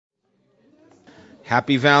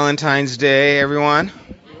Happy Valentine's Day, everyone.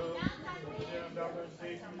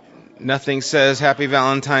 Nothing says Happy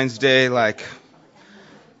Valentine's Day like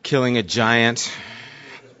killing a giant.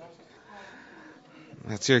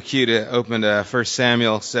 That's your cue to open to 1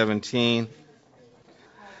 Samuel 17.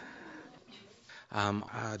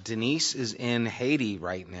 Denise is in Haiti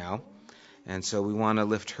right now, and so we want to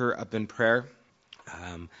lift her up in prayer.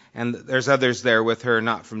 And there's others there with her,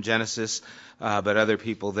 not from Genesis, but other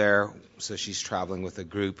people there, so she's traveling with a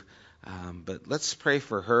group. But let's pray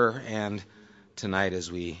for her and tonight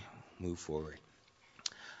as we move forward.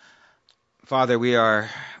 Father, we are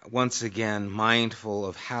once again mindful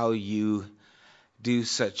of how you do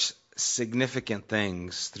such significant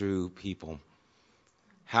things through people,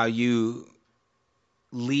 how you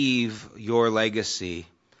leave your legacy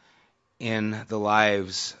in the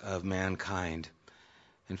lives of mankind.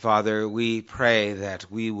 And Father, we pray that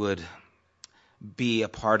we would be a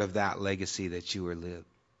part of that legacy that you are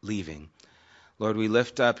leaving. Lord, we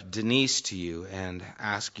lift up Denise to you and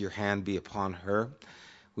ask your hand be upon her.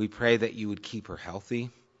 We pray that you would keep her healthy.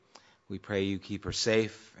 We pray you keep her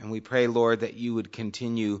safe. And we pray, Lord, that you would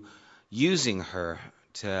continue using her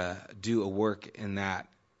to do a work in that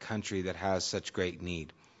country that has such great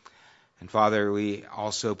need. And Father, we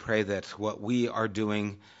also pray that what we are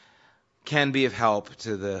doing can be of help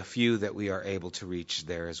to the few that we are able to reach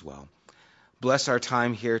there as well. Bless our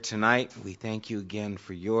time here tonight. We thank you again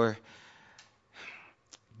for your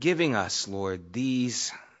giving us, Lord,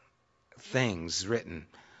 these things written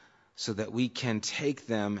so that we can take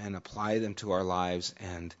them and apply them to our lives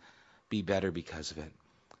and be better because of it.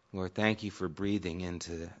 Lord, thank you for breathing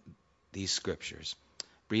into these scriptures.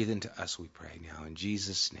 Breathe into us, we pray now. In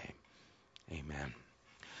Jesus' name, amen.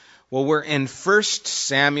 Well, we're in 1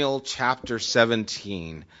 Samuel chapter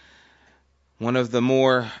 17, one of the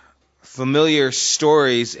more familiar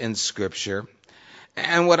stories in Scripture.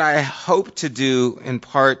 And what I hope to do in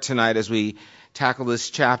part tonight as we tackle this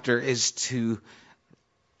chapter is to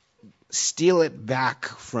steal it back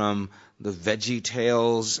from the Veggie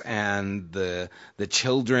Tales and the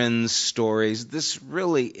children's stories. This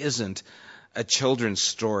really isn't a children's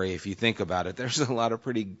story if you think about it. There's a lot of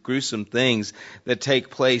pretty gruesome things that take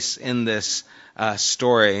place in this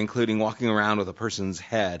story, including walking around with a person's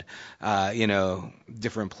head,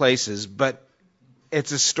 different places. But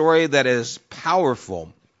it's a story that is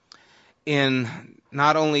powerful in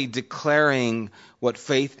not only declaring what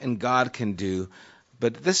faith in God can do,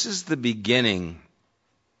 but this is the beginning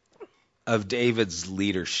of David's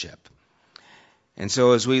leadership. And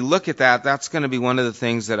so as we look at that, that's going to be one of the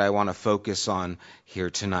things that I want to focus on here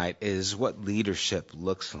tonight, is what leadership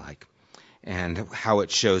looks like and how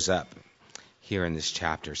it shows up here in this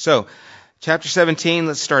chapter. So, chapter 17,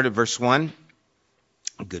 let's start at verse 1.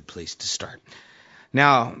 A good place to start.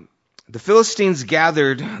 Now, the Philistines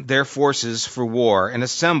gathered their forces for war and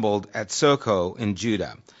assembled at Socoh in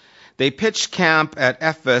Judah. They pitched camp at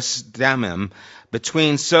Ephes Dammim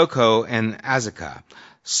between Socoh and Azekah.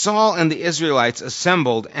 Saul and the Israelites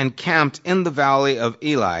assembled and camped in the valley of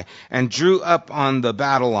Eli and drew up on the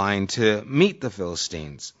battle line to meet the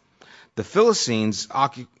Philistines. The Philistines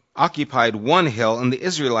occupied one hill and the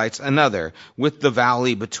Israelites another, with the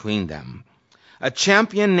valley between them. A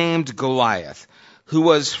champion named Goliath, who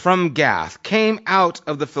was from Gath, came out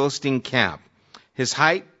of the Philistine camp. His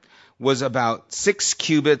height was about 6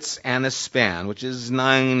 cubits and a span, which is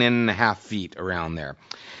 9.5 feet around there.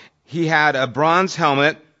 He had a bronze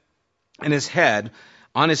helmet on his head,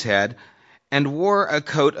 and wore a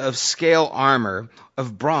coat of scale armor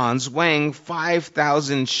of bronze weighing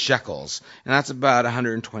 5,000 shekels, and that's about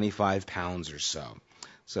 125 pounds or so.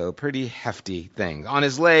 So a pretty hefty thing. On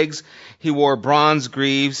his legs, he wore bronze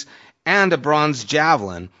greaves, and a bronze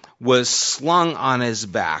javelin was slung on his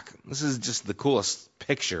back. This is just the coolest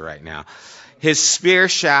picture right now. His spear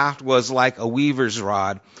shaft was like a weaver's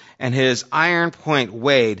rod, and his iron point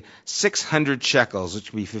weighed 600 shekels,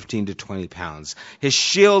 which would be 15 to 20 pounds. His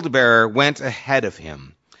shield bearer went ahead of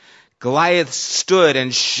him. Goliath stood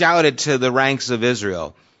and shouted to the ranks of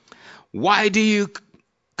Israel, "Why do you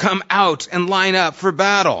come out and line up for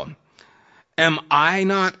battle? Am I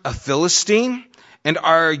not a Philistine? And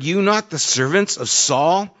are you not the servants of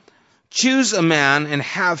Saul? Choose a man and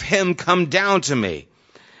have him come down to me.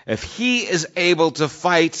 If he is able to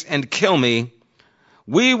fight and kill me,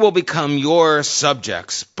 we will become your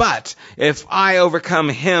subjects. But if I overcome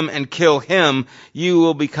him and kill him, you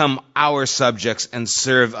will become our subjects and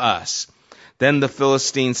serve us." Then the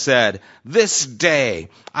Philistine said, "This day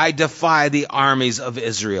I defy the armies of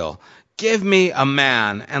Israel. Give me a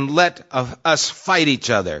man and let us fight each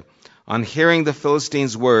other. On hearing the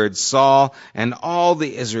Philistines' words, Saul and all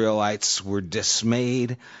the Israelites were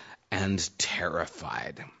dismayed and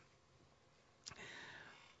terrified.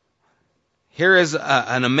 Here is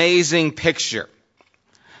an amazing picture.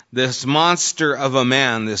 This monster of a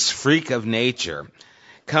man, this freak of nature,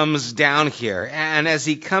 comes down here. And as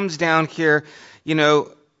he comes down here,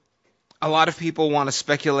 a lot of people want to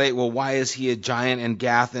speculate, well, why is he a giant in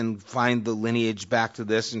Gath, and find the lineage back to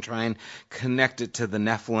this and try and connect it to the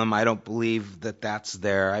Nephilim. I don't believe that that's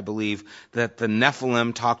there. I believe that the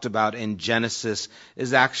Nephilim talked about in Genesis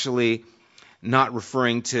is actually not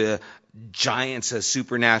referring to giants as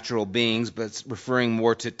supernatural beings, but it's referring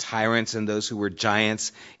more to tyrants and those who were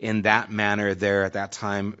giants in that manner there at that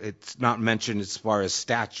time. It's not mentioned as far as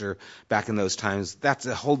stature back in those times. That's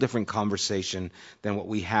a whole different conversation than what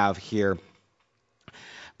we have here.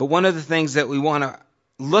 But one of the things that we want to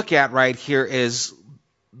look at right here is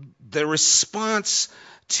the response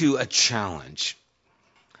to a challenge.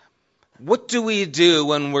 What do we do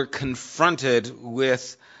when we're confronted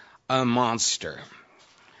with a monster?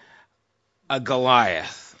 A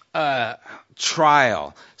Goliath, a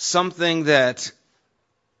trial, something that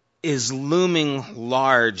is looming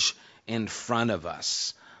large in front of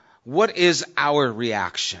us. What is our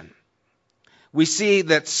reaction? We see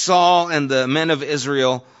that Saul and the men of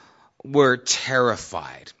Israel were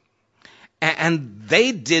terrified, and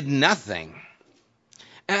they did nothing.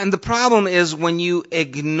 And the problem is when you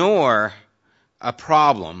ignore a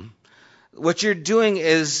problem, what you're doing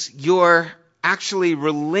is you're actually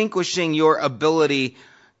relinquishing your ability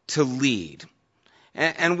to lead.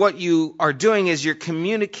 And what you are doing is you're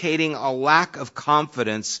communicating a lack of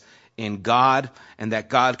confidence in God and that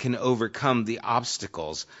God can overcome the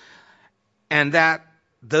obstacles. And that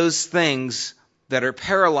those things that are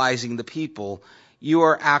paralyzing the people, you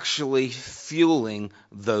are actually fueling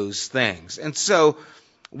those things. And so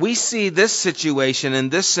we see this situation in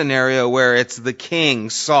this scenario where it's the king,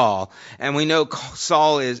 Saul, and we know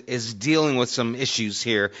Saul is dealing with some issues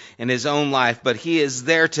here in his own life, but he is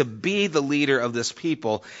there to be the leader of this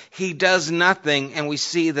people. He does nothing, and we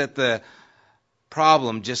see that the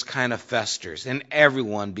problem just kind of festers, and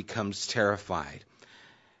everyone becomes terrified.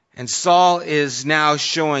 And Saul is now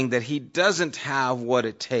showing that he doesn't have what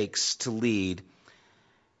it takes to lead,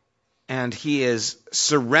 and he is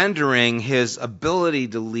surrendering his ability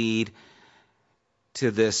to lead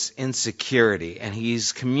to this insecurity. And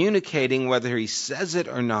he's communicating, whether he says it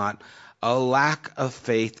or not, a lack of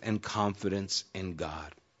faith and confidence in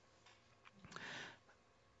God.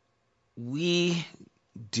 We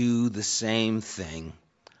do the same thing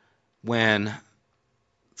when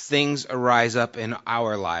things arise up in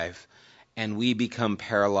our life and we become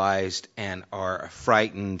paralyzed and are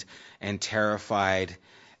frightened and terrified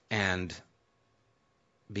and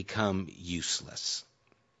become useless.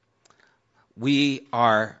 We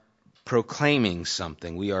are proclaiming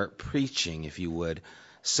something. We are preaching, if you would,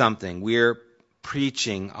 something. We're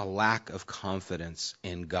preaching a lack of confidence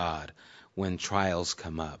in God when trials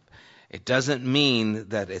come up. It doesn't mean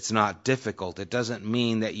that it's not difficult. It doesn't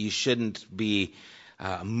mean that you shouldn't be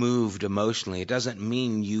moved emotionally. It doesn't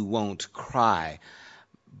mean you won't cry.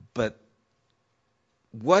 But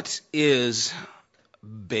what is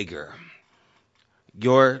bigger,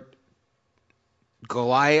 your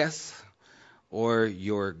Goliath or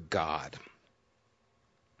your God?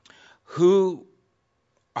 Who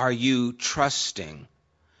are you trusting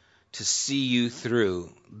to see you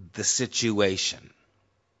through the situation?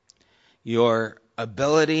 Your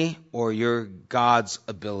ability or your God's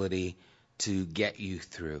ability to get you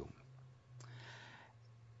through?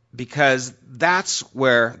 Because that's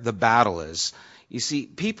where the battle is. You see,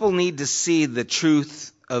 people need to see the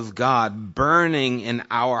truth of God burning in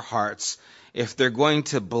our hearts if they're going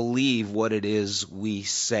to believe what it is we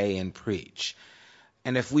say and preach.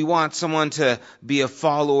 And if we want someone to be a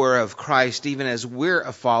follower of Christ, even as we're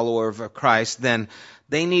a follower of Christ, then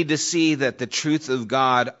they need to see that the truth of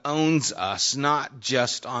God owns us, not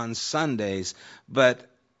just on Sundays, but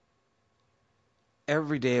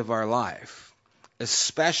every day of our life,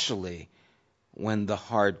 especially when the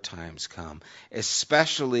hard times come,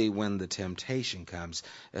 especially when the temptation comes,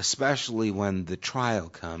 especially when the trial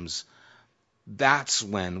comes. That's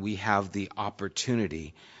when we have the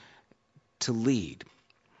opportunity to lead.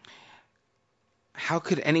 How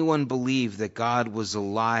could anyone believe that God was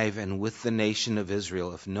alive and with the nation of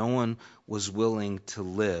Israel if no one was willing to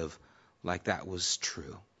live like that was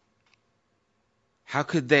true? How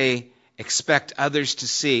could they expect others to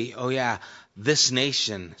see, oh yeah, this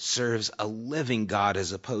nation serves a living God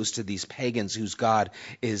as opposed to these pagans whose God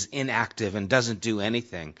is inactive and doesn't do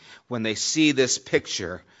anything? When they see this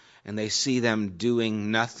picture and they see them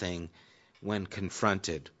doing nothing when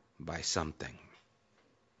confronted by something,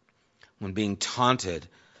 when being taunted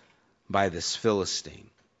by this Philistine.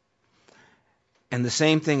 And the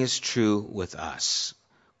same thing is true with us.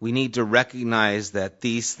 We need to recognize that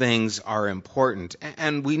these things are important,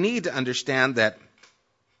 and we need to understand that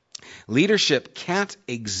leadership can't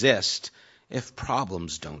exist if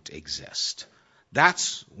problems don't exist.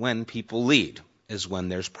 That's when people lead, is when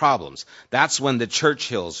there's problems. That's when the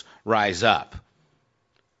Churchills rise up.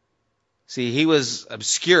 See, he was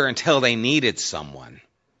obscure until they needed someone.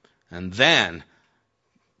 And then,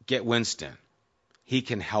 get Winston. He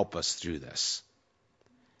can help us through this.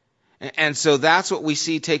 And so that's what we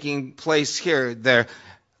see taking place here. The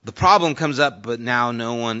problem comes up, but now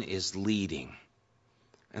no one is leading.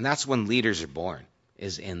 And that's when leaders are born,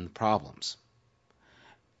 is in the problems.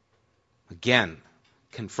 Again,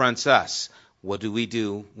 confronts us. What do we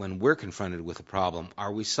do when we're confronted with a problem?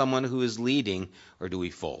 Are we someone who is leading, or do we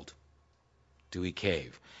fold? Do we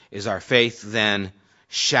cave? Is our faith then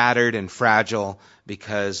shattered and fragile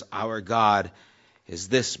because our God is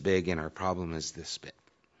this big and our problem is this big?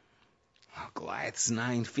 Oh, Goliath's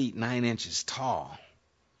 9 feet 9 inches tall.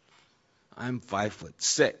 I'm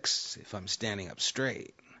 5'6" if I'm standing up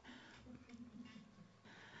straight.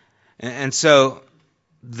 And so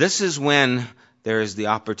this is when there is the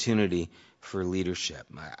opportunity for leadership.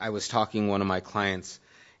 I was talking to one of my clients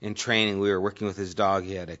in training. We were working with his dog.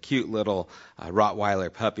 He had a cute little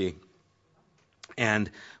Rottweiler puppy. And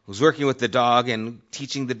was working with the dog and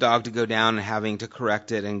teaching the dog to go down and having to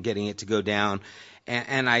correct it and getting it to go down.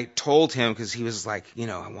 And I told him, because he was like,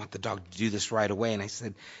 I want the dog to do this right away. And I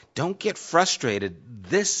said, don't get frustrated.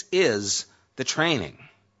 This is the training.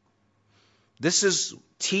 This is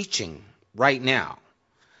teaching right now.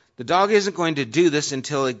 The dog isn't going to do this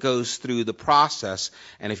until it goes through the process.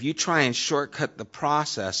 And if you try and shortcut the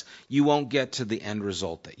process, you won't get to the end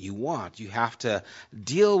result that you want. You have to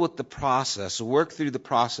deal with the process, work through the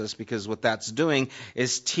process, because what that's doing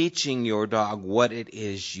is teaching your dog what it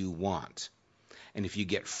is you want. And if you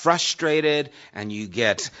get frustrated and you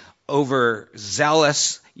get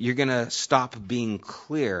overzealous, you're going to stop being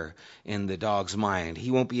clear in the dog's mind.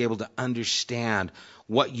 He won't be able to understand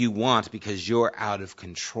what you want because you're out of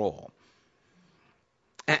control.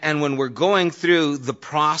 And when we're going through the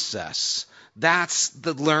process, that's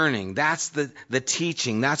the learning, that's the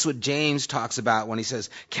teaching. That's what James talks about when he says,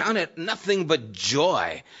 count it nothing but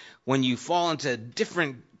joy when you fall into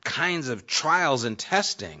different kinds of trials and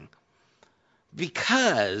testing.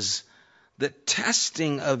 Because the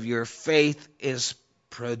testing of your faith is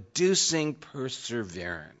producing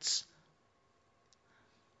perseverance.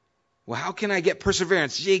 Well, how can I get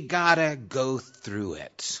perseverance? You gotta go through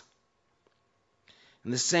it.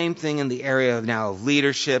 And the same thing in the area of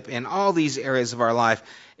leadership, in all these areas of our life.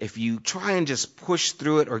 If you try and just push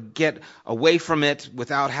through it or get away from it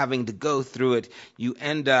without having to go through it, you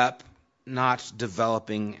end up not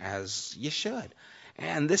developing as you should.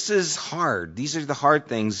 And this is hard. These are the hard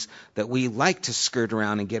things that we like to skirt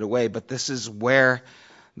around and get away, but this is where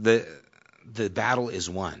the battle is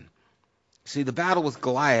won. See, the battle with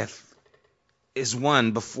Goliath is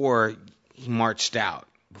won before he marched out,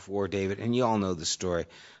 before David. And you all know the story.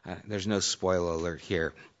 There's no spoiler alert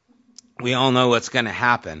here. We all know what's going to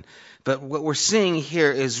happen. But what we're seeing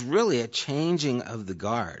here is really a changing of the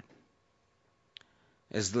guard.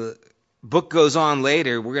 As the book goes on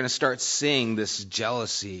later, we're going to start seeing this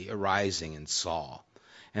jealousy arising in Saul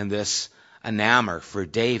and this enamor for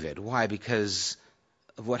David. Why? Because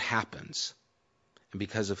of what happens and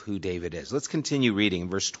because of who David is. Let's continue reading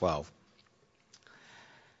verse 12.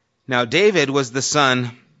 Now David was the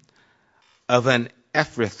son of an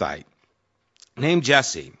Ephrathite named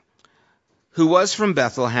Jesse, who was from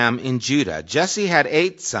Bethlehem in Judah. Jesse had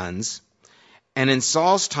 8 sons. And in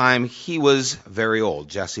Saul's time, he was very old.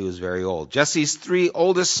 Jesse was very old. Jesse's 3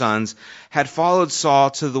 oldest sons had followed Saul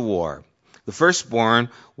to the war. The firstborn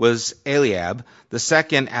was Eliab, the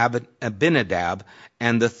second Abinadab,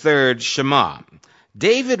 and the third Shammah.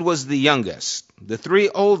 David was the youngest. The 3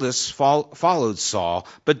 oldest followed Saul,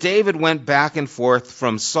 but David went back and forth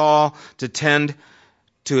from Saul to tend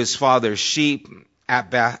to his father's sheep at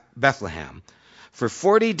Bethlehem. For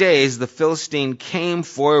 40 days the Philistine came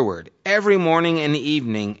forward every morning and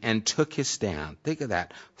evening and took his stand. Think of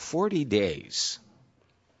that, 40 days.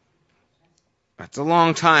 That's a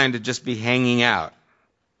long time to just be hanging out.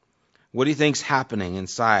 What do you think's happening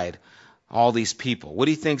inside all these people. What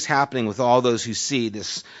do you think's happening with all those who see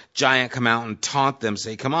this giant come out and taunt them,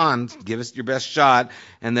 say, come on, give us your best shot,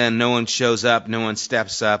 and then no one shows up, no one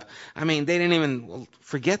steps up? I mean, they didn't even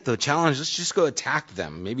forget the challenge. Let's just go attack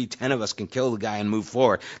them. Maybe 10 of us can kill the guy and move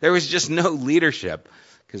forward. There was just no leadership.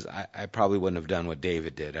 Because I probably wouldn't have done what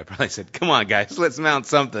David did. I probably said, come on, guys, let's mount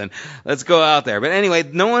something. Let's go out there. But anyway,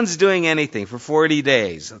 no one's doing anything for 40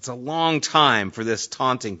 days. That's a long time for this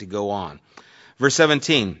taunting to go on. Verse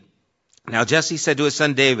 17. Now Jesse said to his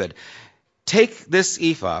son David, take this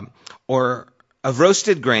ephah or of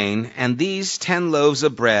roasted grain and these 10 loaves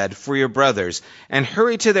of bread for your brothers and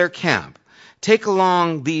hurry to their camp. Take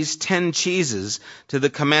along these 10 cheeses to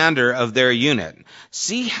the commander of their unit.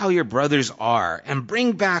 See how your brothers are, and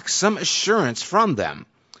bring back some assurance from them.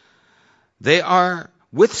 They are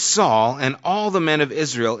with Saul and all the men of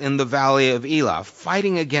Israel in the valley of Elah,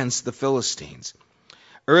 fighting against the Philistines.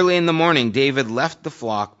 Early in the morning, David left the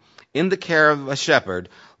flock in the care of a shepherd,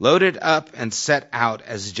 loaded up and set out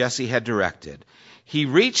as Jesse had directed. He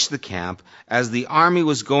reached the camp as the army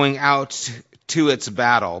was going out to its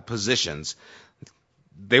battle positions.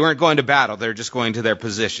 They weren't going to battle, they're just going to their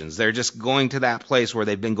positions. They're just going to that place where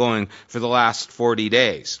they've been going for the last 40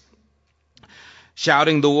 days.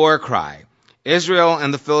 Shouting the war cry. Israel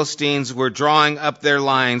and the Philistines were drawing up their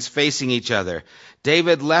lines facing each other.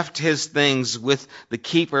 David left his things with the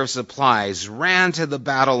keeper of supplies, ran to the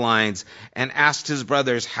battle lines, and asked his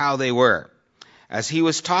brothers how they were. As he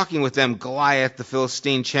was talking with them, Goliath, the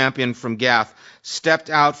Philistine champion from Gath, stepped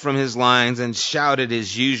out from his lines and shouted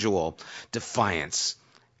his usual defiance.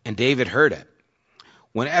 And David heard it.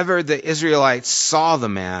 Whenever the Israelites saw the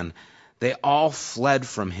man, they all fled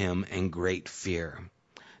from him in great fear.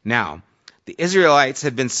 Now, the Israelites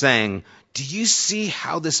had been saying, do you see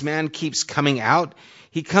how this man keeps coming out?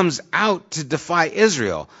 He comes out to defy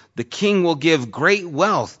Israel. The king will give great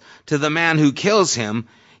wealth to the man who kills him.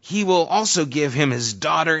 He will also give him his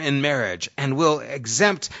daughter in marriage and will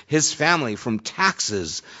exempt his family from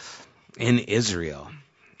taxes in Israel.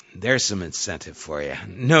 There's some incentive for you.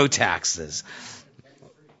 No taxes.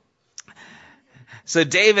 So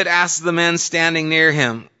David asked the men standing near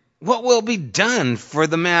him, what will be done for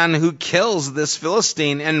the man who kills this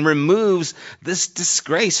Philistine and removes this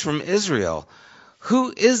disgrace from Israel?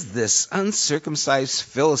 Who is this uncircumcised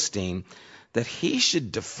Philistine that he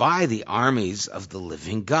should defy the armies of the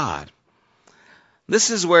living God?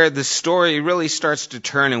 This is where the story really starts to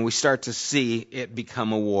turn and we start to see it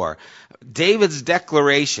become a war. David's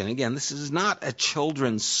declaration, again, this is not a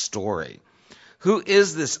children's story. Who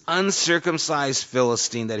is this uncircumcised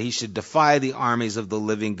Philistine that he should defy the armies of the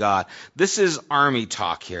living God? This is army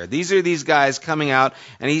talk here. These are these guys coming out,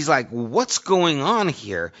 and he's like, what's going on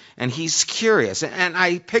here? And he's curious. And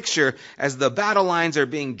I picture, as the battle lines are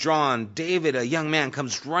being drawn, David, a young man,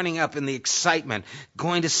 comes running up in the excitement,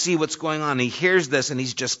 going to see what's going on. He hears this, and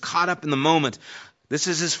he's just caught up in the moment. This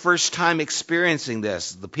is his first time experiencing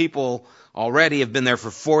this. The people already have been there for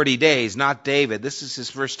 40 days, not David. This is his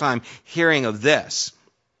first time hearing of this.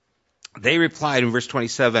 They replied in verse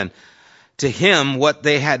 27 to him what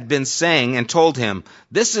they had been saying and told him,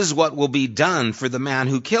 this is what will be done for the man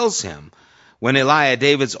who kills him. When Eliah,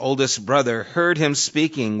 David's oldest brother, heard him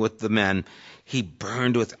speaking with the men, he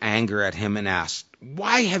burned with anger at him and asked,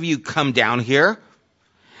 why have you come down here?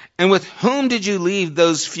 And with whom did you leave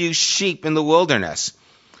those few sheep in the wilderness?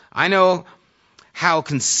 I know how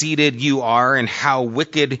conceited you are and how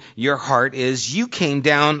wicked your heart is. You came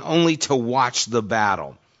down only to watch the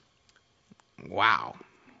battle. Wow.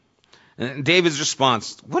 And David's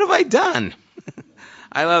response, what have I done?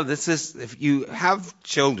 I love this. If you have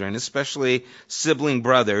children, especially sibling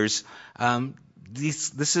brothers,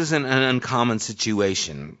 this isn't an uncommon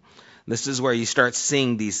situation. This is where you start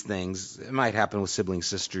seeing these things. It might happen with sibling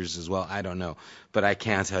sisters as well. I don't know. But I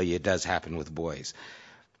can tell you it does happen with boys.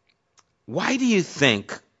 Why do you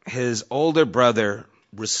think his older brother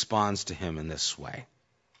responds to him in this way?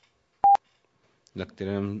 Looked at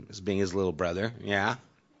him as being his little brother. Yeah.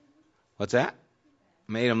 What's that?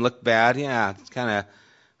 Made him look bad. Yeah. It's kind of,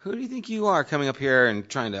 who do you think you are coming up here and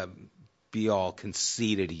trying to be all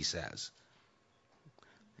conceited, he says.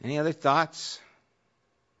 Any other thoughts?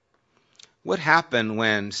 What happened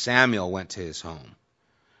when Samuel went to his home?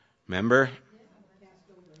 Remember?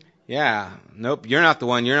 Yeah. Nope, you're not the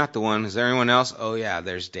one. You're not the one. Is there anyone else? Oh, yeah,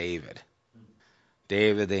 there's David.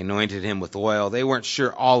 David, they anointed him with oil. They weren't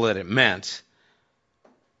sure all that it meant.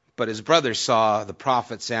 But his brothers saw the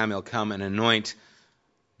prophet Samuel come and anoint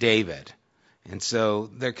David. And so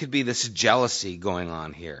there could be this jealousy going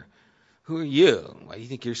on here. Who are you? Why do you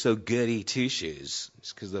think you're so goody two-shoes?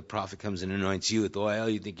 Just because the prophet comes and anoints you with oil,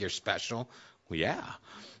 you think you're special? Well, yeah.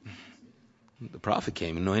 The prophet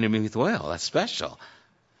came and anointed me with oil. That's special.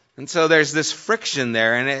 And so there's this friction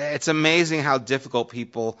there, and it's amazing what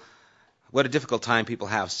a difficult time people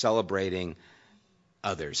have celebrating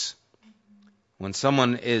others. When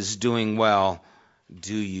someone is doing well,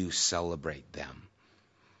 do you celebrate them?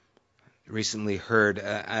 Recently heard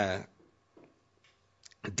a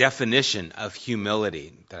definition of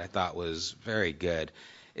humility that I thought was very good,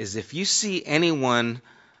 is if you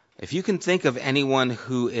can think of anyone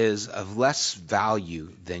who is of less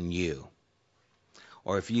value than you,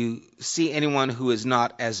 or if you see anyone who is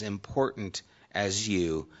not as important as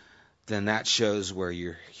you, then that shows where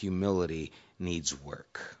your humility needs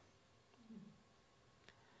work.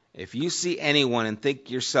 If you see anyone and think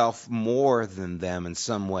yourself more than them in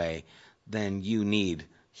some way, then you need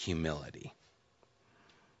humility.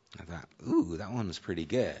 I thought, ooh, that one was pretty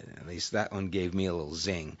good. At least that one gave me a little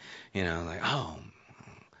zing. Like, oh,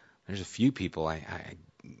 there's a few people I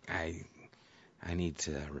need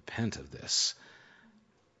to repent of this.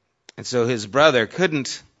 And so his brother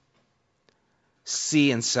couldn't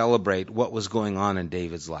see and celebrate what was going on in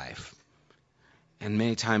David's life. And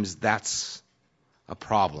many times that's a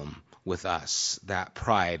problem with us, that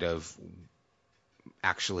pride of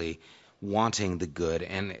actually wanting the good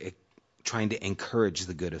and trying to encourage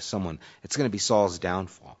the good of someone. It's going to be Saul's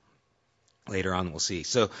downfall. Later on we'll see.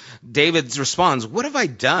 So David responds, "What have I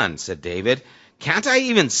done?" said David. "Can't I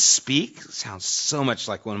even speak?" Sounds so much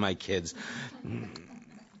like one of my kids.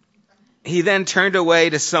 He then turned away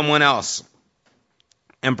to someone else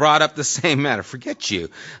and brought up the same matter. "Forget you.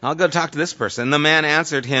 I'll go talk to this person." And the man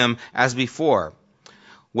answered him as before.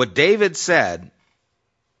 What David said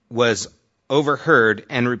was overheard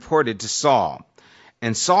and reported to Saul,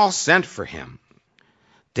 and Saul sent for him.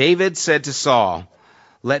 David said to Saul,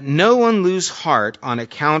 "Let no one lose heart on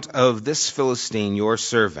account of this Philistine, your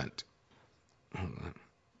servant."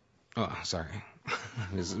 Oh, sorry.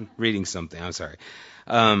 I was reading something. I'm sorry.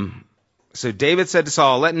 So David said to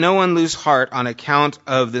Saul, "Let no one lose heart on account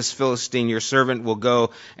of this Philistine. Your servant will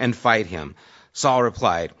go and fight him." Saul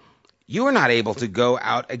replied, "You are not able to go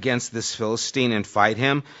out against this Philistine and fight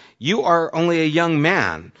him. You are only a young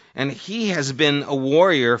man, and he has been a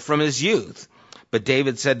warrior from his youth." But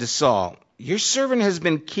David said to Saul, "Your servant has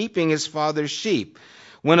been keeping his father's sheep.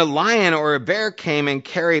 When a lion or a bear came and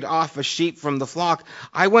carried off a sheep from the flock,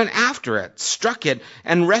 I went after it, struck it,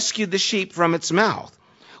 and rescued the sheep from its mouth.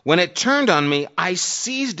 When it turned on me, I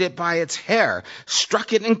seized it by its hair,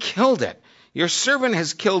 struck it, and killed it. Your servant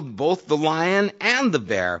has killed both the lion and the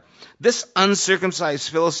bear. This uncircumcised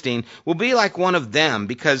Philistine will be like one of them,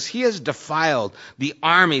 because he has defiled the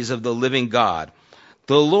armies of the living God.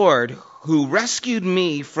 The Lord, who rescued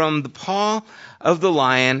me from the paw of the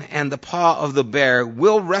lion and the paw of the bear,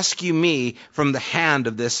 will rescue me from the hand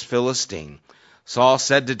of this Philistine." Saul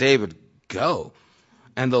said to David, "Go,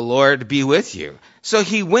 and the Lord be with you." So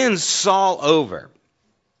he wins Saul over.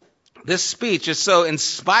 This speech is so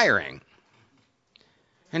inspiring.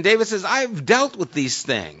 And David says, I've dealt with these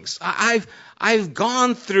things. I've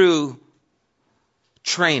gone through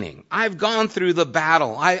training. I've gone through the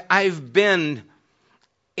battle. I've been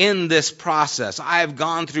in this process. I've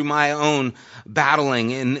gone through my own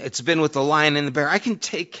battling, and it's been with the lion and the bear. I can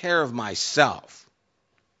take care of myself.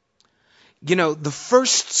 The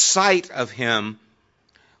first sight of him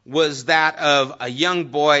was that of a young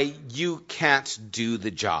boy. You can't do the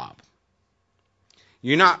job.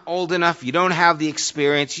 You're not old enough. You don't have the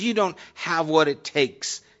experience. You don't have what it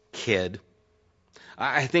takes, kid.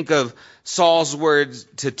 I think of Saul's words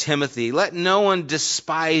to Timothy, "Let no one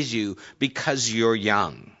despise you because you're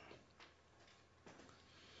young."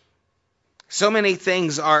 So many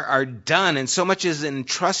things are done, and so much is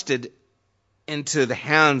entrusted into the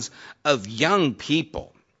hands of young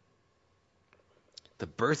people. The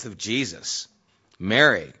birth of Jesus.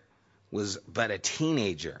 Mary was but a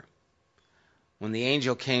teenager when the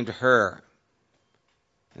angel came to her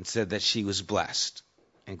and said that she was blessed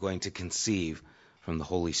and going to conceive from the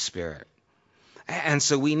Holy Spirit. And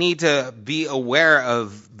so we need to be aware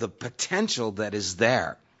of the potential that is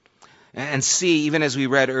there and see, even as we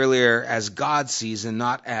read earlier, as God sees and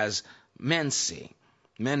not as men see.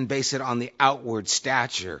 Men base it on the outward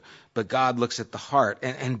stature, but God looks at the heart.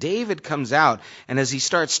 And David comes out, and as he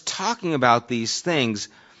starts talking about these things,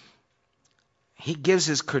 he gives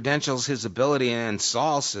his credentials, his ability, and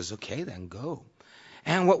Saul says, "Okay, then go."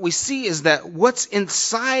 And what we see is that what's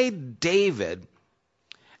inside David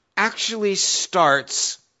actually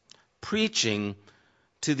starts preaching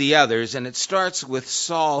to the others, and it starts with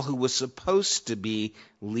Saul, who was supposed to be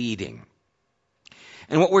leading.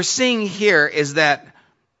 And what we're seeing here is that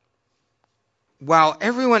while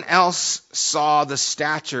everyone else saw the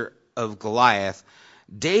stature of Goliath,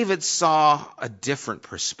 David saw a different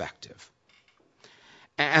perspective.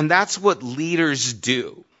 And that's what leaders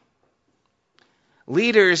do.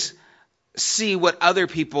 Leaders see what other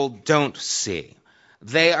people don't see.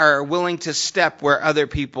 They are willing to step where other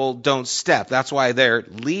people don't step. That's why they're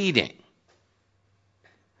leading.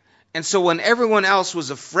 And so when everyone else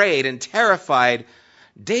was afraid and terrified,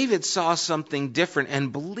 David saw something different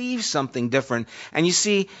and believed something different. And you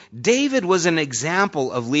see, David was an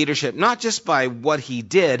example of leadership, not just by what he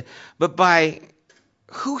did, but by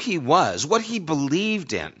who he was, what he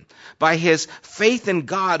believed in, by his faith in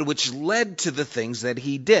God, which led to the things that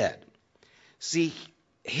he did. See,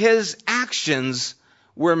 his actions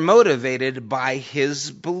were motivated by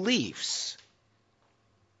his beliefs.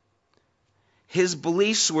 His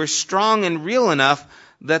beliefs were strong and real enough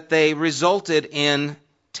that they resulted in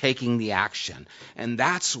taking the action. And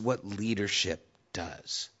that's what leadership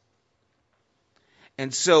does.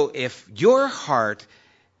 And so if your heart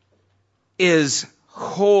is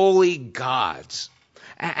wholly God's,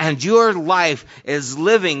 and your life is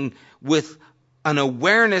living with an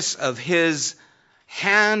awareness of his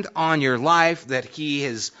hand on your life, that he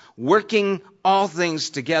is working all things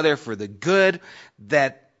together for the good,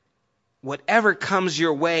 that whatever comes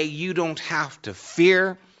your way, you don't have to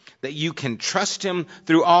fear, that you can trust him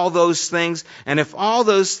through all those things. And if all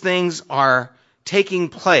those things are taking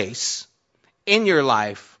place in your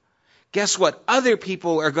life, guess what? Other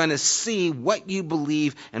people are going to see what you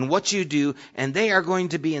believe and what you do, and they are going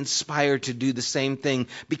to be inspired to do the same thing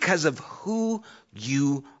because of who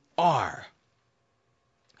you are.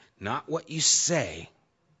 Not what you say.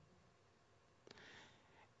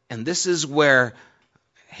 And this is where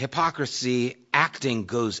hypocrisy acting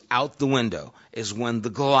goes out the window, is when the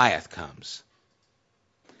Goliath comes.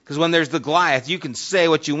 Because when there's the Goliath, you can say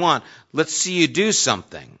what you want. Let's see you do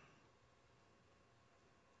something.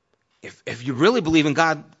 If you really believe in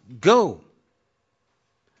God, go.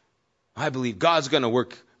 I believe God's going to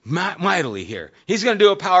work mightily here. He's going to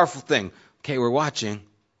do a powerful thing. Okay, we're watching.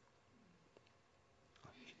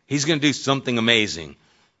 He's going to do something amazing.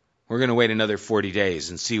 We're going to wait another 40 days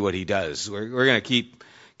and see what he does. We're going to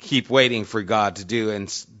keep waiting for God to do.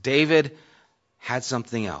 And David had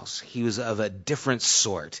something else. He was of a different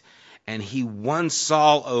sort. And he won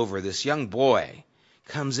Saul over. This young boy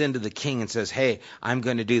comes into the king and says, hey, I'm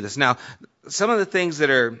going to do this. Now, some of the things that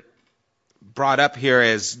are brought up here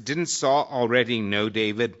is, didn't Saul already know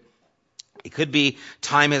David? It could be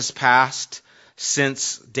time has passed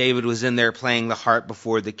since David was in there playing the harp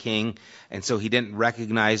before the king, and so he didn't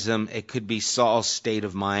recognize him. It could be Saul's state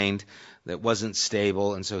of mind that wasn't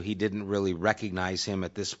stable, and so he didn't really recognize him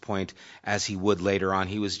at this point as he would later on.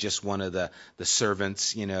 He was just one of the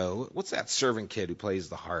servants, you know. What's that servant kid who plays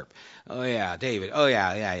the harp? Oh, yeah, David. Oh,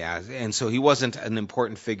 yeah. And so he wasn't an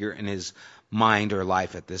important figure in his mind or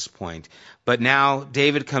life at this point. But now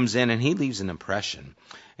David comes in and he leaves an impression.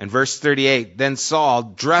 In verse 38, then Saul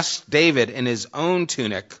dressed David in his own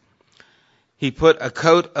tunic. He put a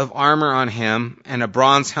coat of armor on him and a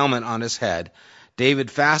bronze helmet on his head. David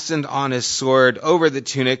fastened on his sword over the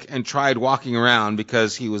tunic and tried walking around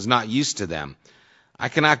because he was not used to them. I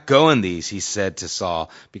cannot go in these, he said to Saul,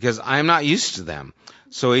 because I am not used to them.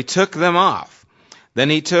 So he took them off. Then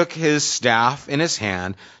he took his staff in his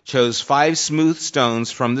hand, chose 5 smooth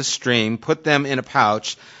stones from the stream, put them in a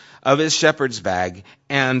pouch of his shepherd's bag,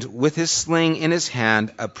 and with his sling in his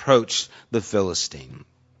hand approached the Philistine.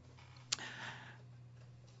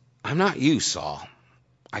 I'm not you, Saul.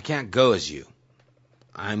 I can't go as you.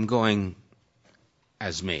 I'm going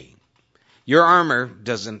as me. Your armor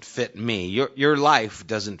doesn't fit me. Your life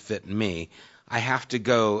doesn't fit me. I have to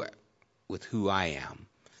go with who I am.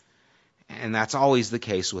 And that's always the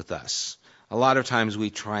case with us. A lot of times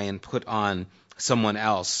we try and put on someone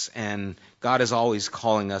else, and God is always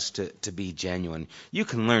calling us to be genuine. You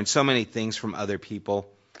can learn so many things from other people.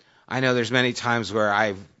 I know there's many times where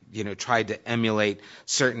I've tried to emulate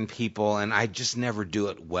certain people, and I just never do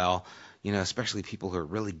it well. Especially people who are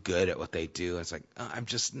really good at what they do. It's like, I'm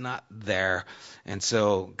just not there. And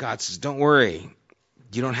so God says, don't worry.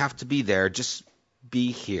 You don't have to be there. Just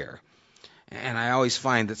be here. And I always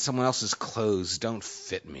find that someone else's clothes don't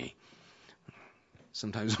fit me.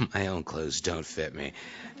 Sometimes my own clothes don't fit me.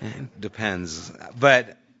 It depends.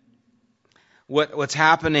 But what's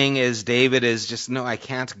happening is David is just, no, I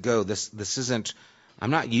can't go. This isn't,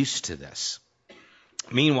 I'm not used to this.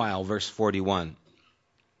 Meanwhile, verse 41.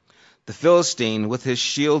 The Philistine, with his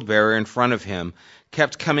shield bearer in front of him,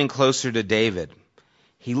 kept coming closer to David.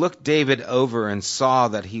 He looked David over and saw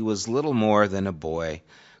that he was little more than a boy,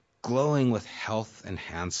 glowing with health and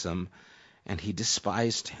handsome, and he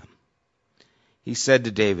despised him. He said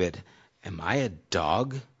to David, "Am I a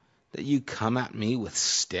dog that you come at me with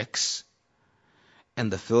sticks?"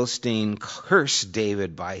 And the Philistine cursed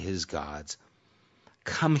David by his gods.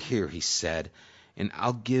 "Come here," he said, "and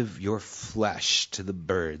I'll give your flesh to the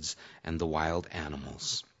birds and the wild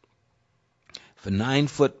animals." If a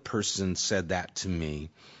 9-foot person said that to me,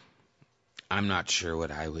 I'm not sure what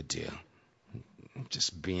I would do.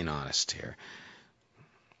 Just being honest here.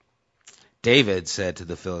 David said to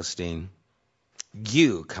the Philistine,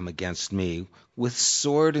 "You come against me with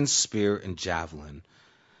sword and spear and javelin,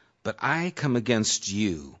 but I come against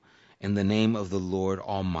you in the name of the Lord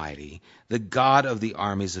Almighty, the God of the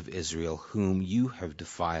armies of Israel, whom you have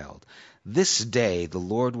defiled. This day the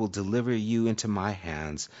Lord will deliver you into my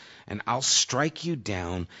hands, and I'll strike you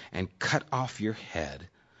down and cut off your head.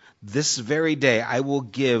 This very day I will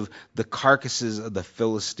give the carcasses of the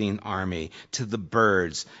Philistine army to the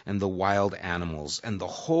birds and the wild animals, and the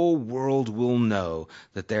whole world will know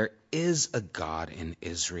that there is a God in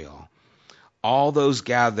Israel. All those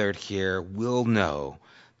gathered here will know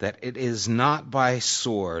that it is not by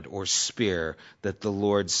sword or spear that the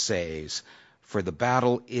Lord saves, for the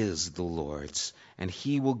battle is the Lord's, and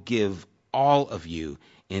he will give all of you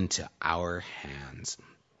into our hands."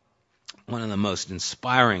 One of the most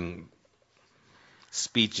inspiring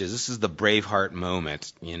speeches. This is the Braveheart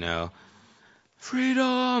moment,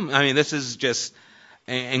 Freedom! I mean, this is just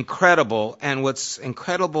incredible. And what's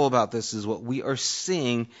incredible about this is what we are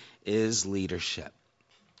seeing is leadership.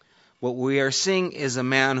 What we are seeing is a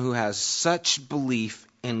man who has such belief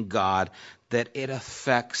in God that it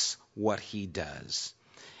affects what he does.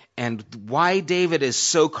 And why David is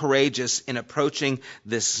so courageous in approaching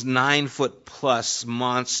this 9-foot-plus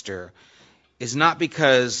monster is not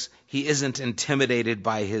because he isn't intimidated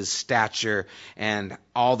by his stature and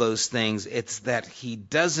all those things. It's that he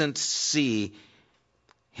doesn't see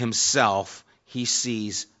himself. He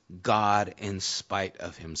sees God in spite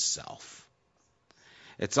of himself.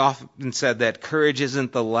 It's often said that courage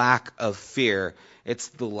isn't the lack of fear, it's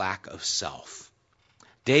the lack of self.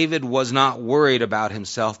 David was not worried about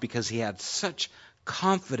himself because he had such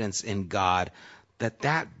confidence in God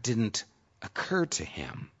that didn't occur to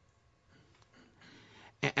him.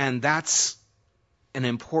 And that's an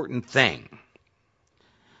important thing.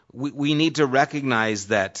 We need to recognize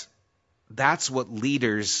that that's what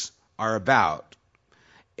leaders are about.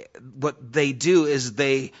 What they do is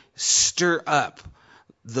they stir up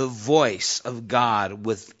the voice of God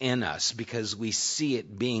within us because we see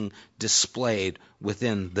it being displayed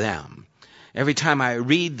within them. Every time I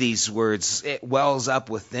read these words, it wells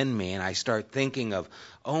up within me and I start thinking of,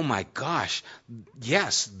 oh my gosh,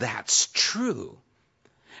 yes, that's true.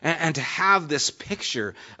 And to have this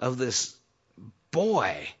picture of this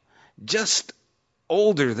boy, just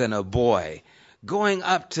older than a boy, going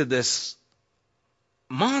up to this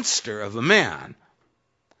monster of a man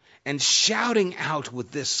and shouting out with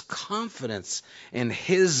this confidence in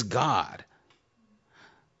his God.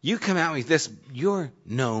 You come at me with this, you're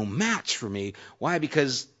no match for me. Why?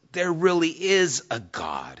 Because there really is a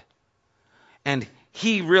God. And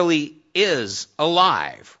he really is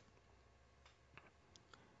alive.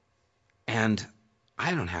 And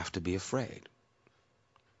I don't have to be afraid.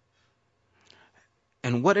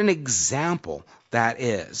 And what an example that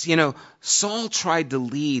is. Saul tried to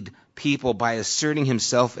lead people by asserting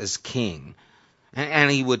himself as king. And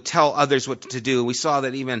he would tell others what to do. We saw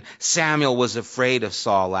that even Samuel was afraid of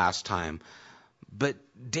Saul last time. But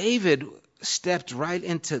David stepped right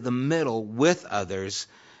into the middle with others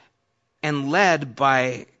and led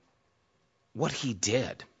by what he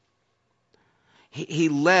did. He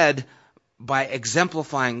led by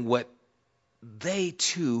exemplifying what they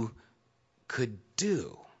too could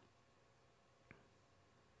do.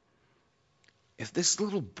 If this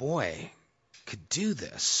little boy could do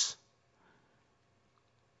this,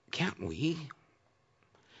 can't we?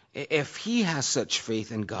 If he has such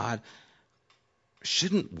faith in God,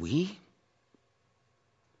 shouldn't we?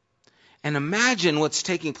 And imagine what's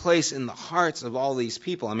taking place in the hearts of all these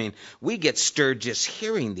people. I mean, we get stirred just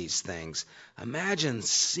hearing these things. Imagine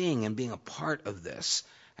seeing and being a part of this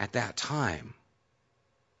at that time.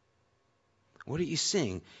 What are you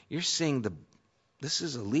seeing? You're seeing this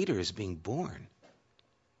is a leader is being born.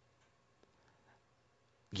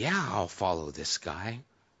 Yeah, I'll follow this guy.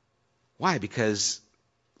 Why? Because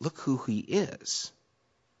look who he is.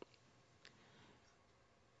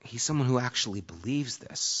 He's someone who actually believes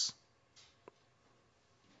this.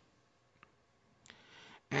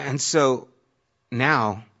 And so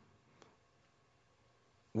now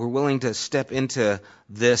we're willing to step into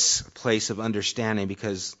this place of understanding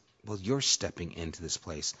because, well, you're stepping into this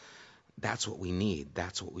place. that's what we need.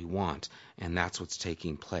 That's what we want. And that's what's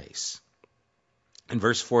taking place. In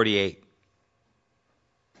verse 48,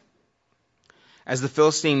 as the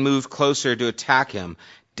Philistine moved closer to attack him,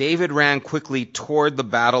 David ran quickly toward the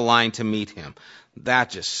battle line to meet him.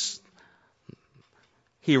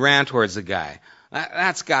 He ran towards the guy.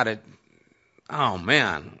 That's got it. Oh,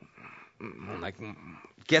 man. Like,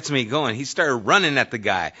 gets me going. He started running at the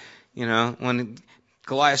guy. When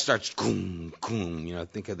Goliath starts, boom, boom,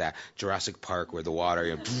 think of that Jurassic Park where the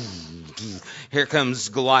water, here comes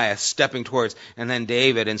Goliath stepping towards, and then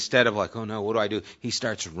David, instead of like, oh no, what do I do? He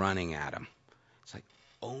starts running at him. It's like,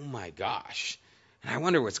 oh my gosh. And I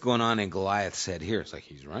wonder what's going on in Goliath's head here. It's like,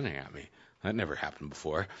 he's running at me. That never happened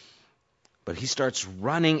before. But he starts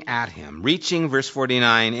running at him, reaching, verse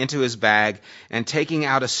 49, into his bag, and taking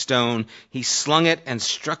out a stone, he slung it and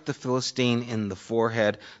struck the Philistine in the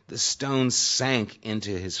forehead. The stone sank into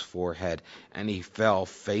his forehead, and he fell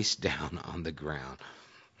face down on the ground.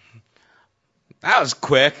 That was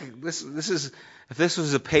quick. If this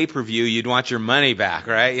was a pay-per-view, you'd want your money back,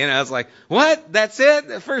 right? It's like, what? That's it?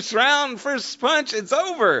 The first round, first punch, it's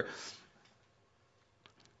over.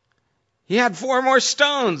 He had 4 more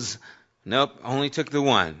stones. Nope, only took the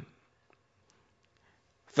one.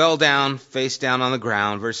 Fell down, face down on the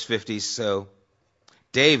ground. Verse 50, so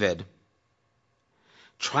David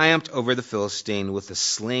triumphed over the Philistine with a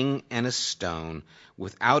sling and a stone.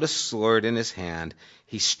 Without a sword in his hand,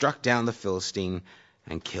 he struck down the Philistine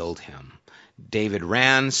and killed him. David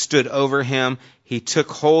ran, stood over him. He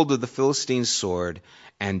took hold of the Philistine's sword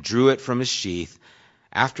and drew it from his sheath.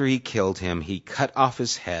 After he killed him, he cut off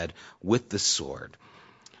his head with the sword.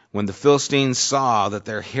 When the Philistines saw that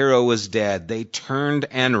their hero was dead, they turned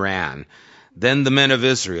and ran. Then the men of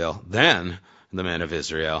Israel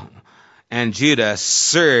and Judah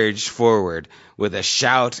surged forward with a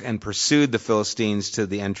shout and pursued the Philistines to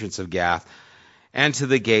the entrance of Gath and to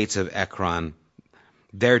the gates of Ekron.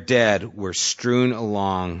 Their dead were strewn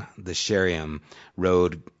along the Shaaraim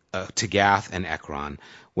road to Gath and Ekron.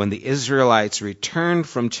 When the Israelites returned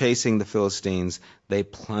from chasing the Philistines, they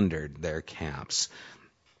plundered their camps.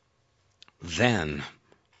 Then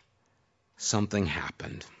something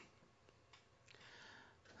happened.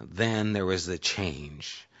 Then there was the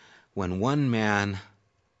change. When one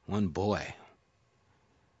boy,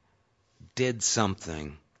 did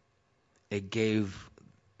something, it gave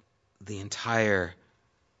the entire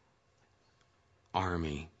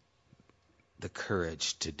army the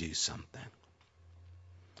courage to do something.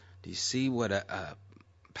 Do you see what a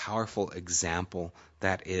powerful example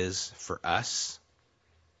that is for us?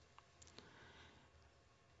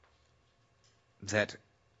 That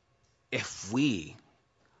if we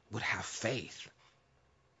would have faith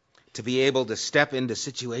to be able to step into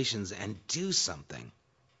situations and do something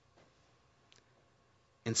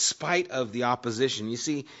in spite of the opposition. You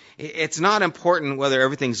see, it's not important whether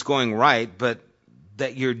everything's going right, but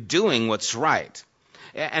that you're doing what's right.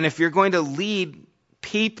 And if you're going to lead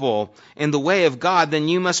people in the way of God, then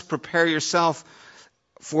you must prepare yourself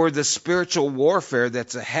for the spiritual warfare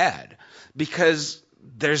that's ahead, because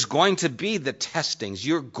there's going to be the testings.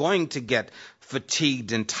 You're going to get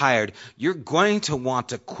fatigued and tired. You're going to want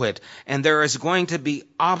to quit. And there is going to be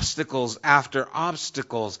obstacles after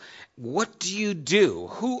obstacles. What do you do?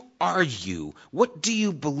 Who are you? What do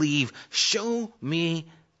you believe? Show me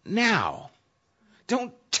now.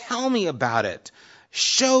 Don't tell me about it.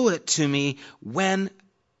 Show it to me when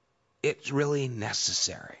it's really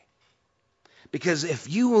necessary. Because if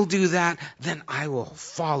you will do that, then I will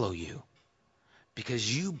follow you.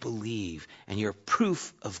 Because you believe and you're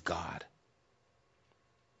proof of God.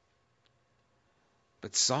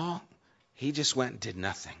 But Saul, he just went and did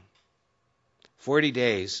nothing. 40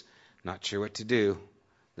 days, not sure what to do.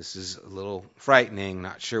 This is a little frightening,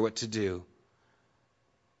 not sure what to do.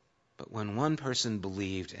 But when one person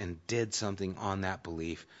believed and did something on that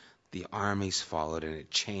belief, the armies followed, and it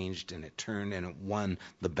changed and it turned and it won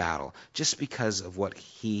the battle just because of what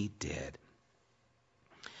he did.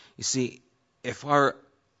 You see, if our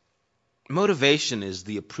motivation is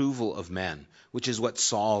the approval of men, which is what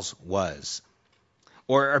Saul's was,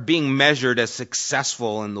 or are being measured as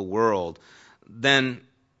successful in the world, then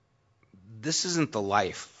this isn't the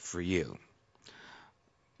life for you.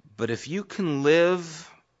 But if you can live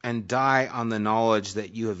and die on the knowledge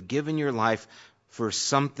that you have given your life for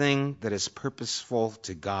something that is purposeful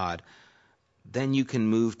to God, then you can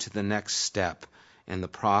move to the next step in the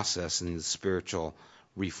process in the spiritual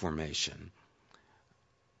reformation.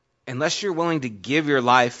 Unless you're willing to give your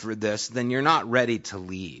life for this, then you're not ready to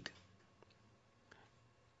lead.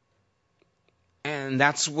 And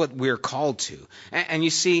that's what we're called to. And you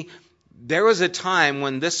see, there was a time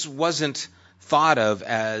when this wasn't thought of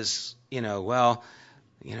as,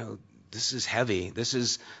 this is heavy. This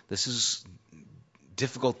is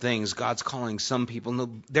difficult things. God's calling some people.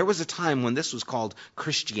 No, there was a time when this was called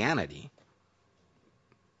Christianity.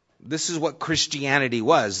 This is what Christianity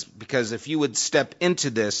was, because if you would step into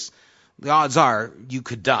this, the odds are you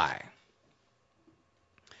could die.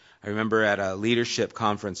 I remember at a leadership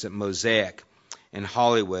conference at Mosaic in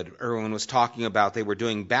Hollywood, Erwin was talking about they were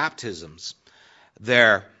doing baptisms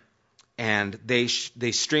there, and they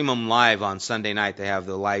stream them live on Sunday night. They have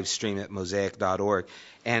the live stream at mosaic.org.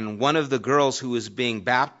 And one of the girls who was being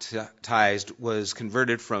baptized was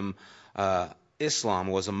converted from Islam,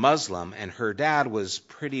 was a Muslim, and her dad was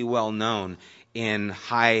pretty well known in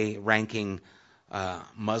high-ranking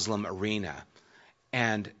Muslim arena.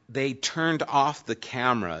 And they turned off the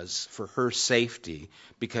cameras for her safety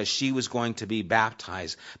because she was going to be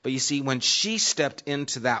baptized. But you see, when she stepped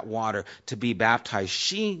into that water to be baptized,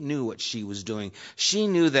 she knew what she was doing. She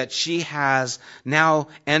knew that she has now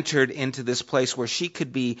entered into this place where she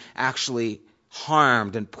could be actually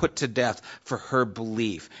harmed and put to death for her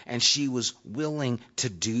belief. And she was willing to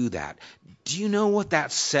do that. Do you know what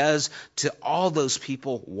that says to all those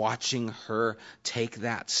people watching her take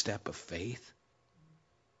that step of faith?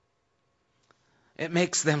 It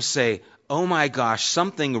makes them say, oh my gosh,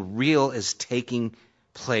 something real is taking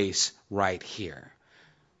place right here.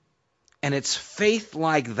 And it's faith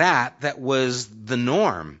like that that was the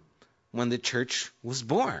norm when the church was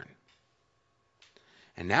born.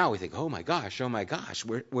 And now we think, oh my gosh,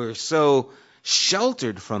 we're so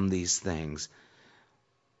sheltered from these things.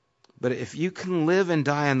 But if you can live and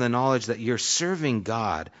die in the knowledge that you're serving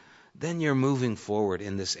God, then you're moving forward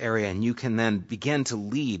in this area, and you can then begin to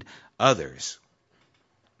lead others.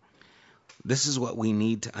 This is what we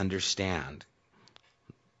need to understand.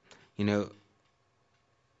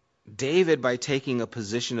 David, by taking a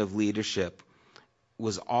position of leadership,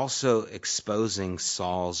 was also exposing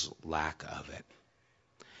Saul's lack of it.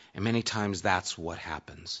 And many times that's what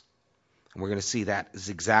happens. And we're going to see that is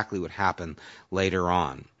exactly what happened later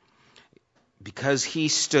on. Because he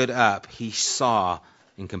stood up, he saw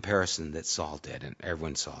in comparison that Saul did, and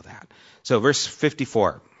everyone saw that. So verse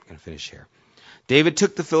 54, I'm going to finish here. David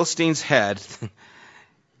took the Philistine's head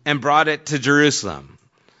and brought it to Jerusalem.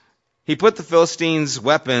 He put the Philistine's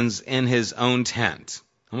weapons in his own tent.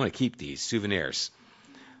 I'm going to keep these souvenirs.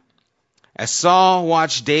 As Saul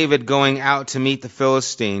watched David going out to meet the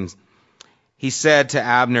Philistines, he said to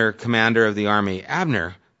Abner, commander of the army,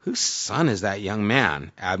 Abner, whose son is that young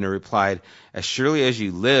man? Abner replied, as surely as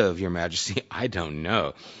you live, your majesty, I don't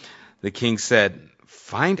know. The king said,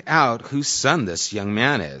 find out whose son this young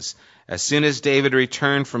man is. As soon as David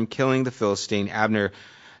returned from killing the Philistine, Abner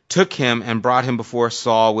took him and brought him before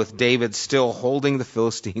Saul, with David still holding the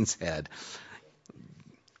Philistine's head.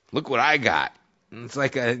 Look what I got. It's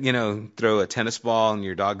like throw a tennis ball and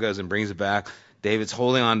your dog goes and brings it back. David's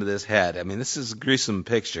holding on to this head. I mean, this is a gruesome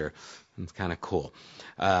picture. It's kind of cool.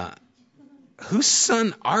 Whose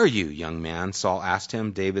son are you, young man? Saul asked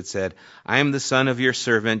him. David said, I am the son of your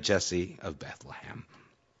servant Jesse of Bethlehem.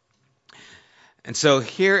 And so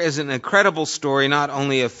here is an incredible story, not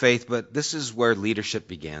only of faith, but this is where leadership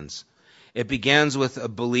begins. It begins with a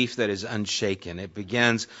belief that is unshaken. It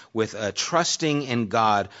begins with a trusting in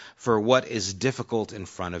God for what is difficult in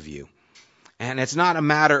front of you. And it's not a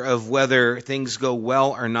matter of whether things go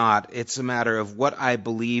well or not. It's a matter of what I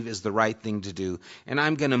believe is the right thing to do. And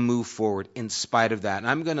I'm going to move forward in spite of that. And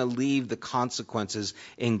I'm going to leave the consequences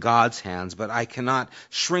in God's hands. But I cannot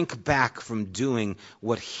shrink back from doing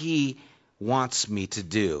what He wants me to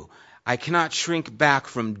do. I cannot shrink back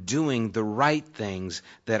from doing the right things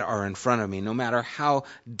that are in front of me, no matter how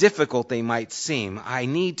difficult they might seem. I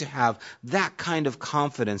need to have that kind of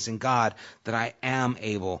confidence in God that I am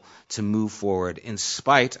able to move forward in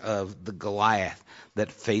spite of the Goliath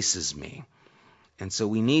that faces me. And so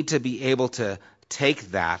we need to be able to take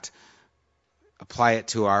that, apply it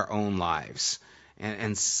to our own lives,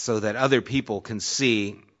 and so that other people can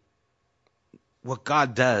see what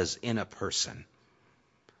God does in a person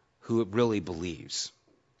who really believes.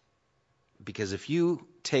 Because if you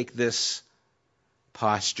take this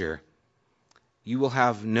posture, you will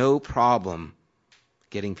have no problem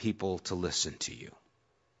getting people to listen to you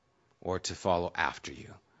or to follow after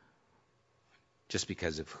you just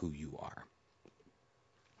because of who you are.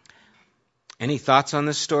 Any thoughts on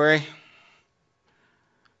this story?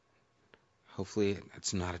 Hopefully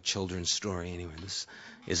it's not a children's story anyway. This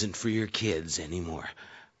isn't for your kids anymore.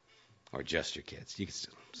 Or just your kids. You can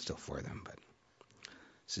still for them, but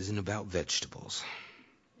this isn't about vegetables.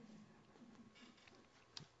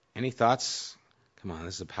 Any thoughts, Come on,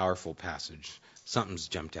 this is a powerful passage. Something's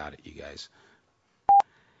jumped out at you guys.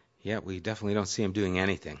 Yeah, we definitely don't see him doing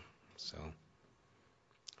anything. So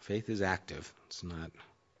faith is active. It's not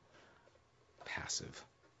passive.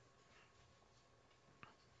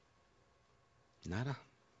 Nada?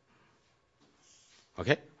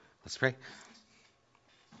 Okay, let's pray.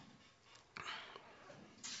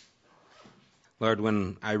 Lord,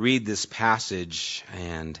 when I read this passage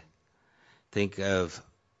and think of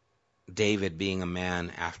David being a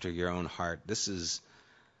man after your own heart, this is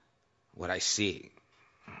what I see.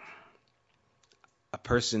 A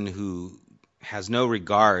person who has no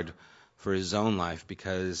regard for his own life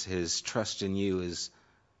because his trust in you is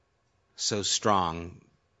so strong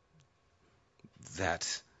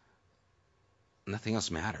that nothing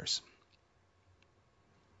else matters.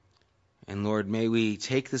 And Lord, may we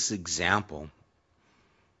take this example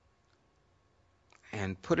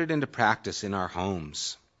and put it into practice in our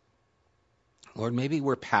homes. Lord, maybe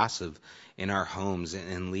we're passive in our homes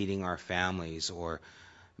in leading our families or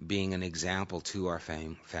being an example to our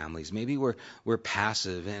families. Maybe we're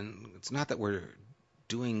passive, and it's not that we're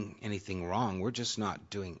doing anything wrong. We're just not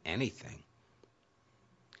doing anything.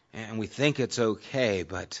 And we think it's okay,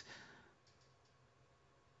 but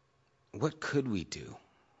what could we do?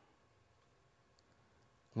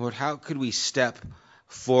 Lord, how could we step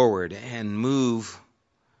forward and move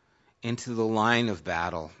into the line of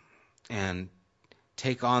battle and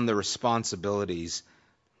take on the responsibilities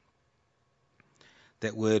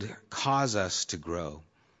that would cause us to grow?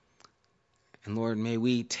 And Lord, may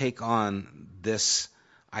we take on this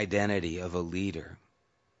identity of a leader.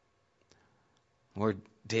 Lord,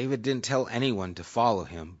 David didn't tell anyone to follow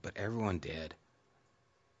him, but everyone did.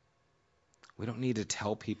 We don't need to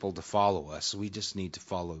tell people to follow us. We just need to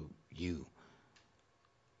follow you.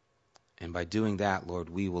 And by doing that, Lord,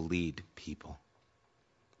 we will lead people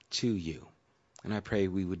to you. And I pray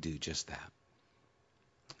we would do just that.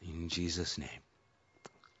 In Jesus' name,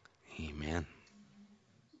 amen.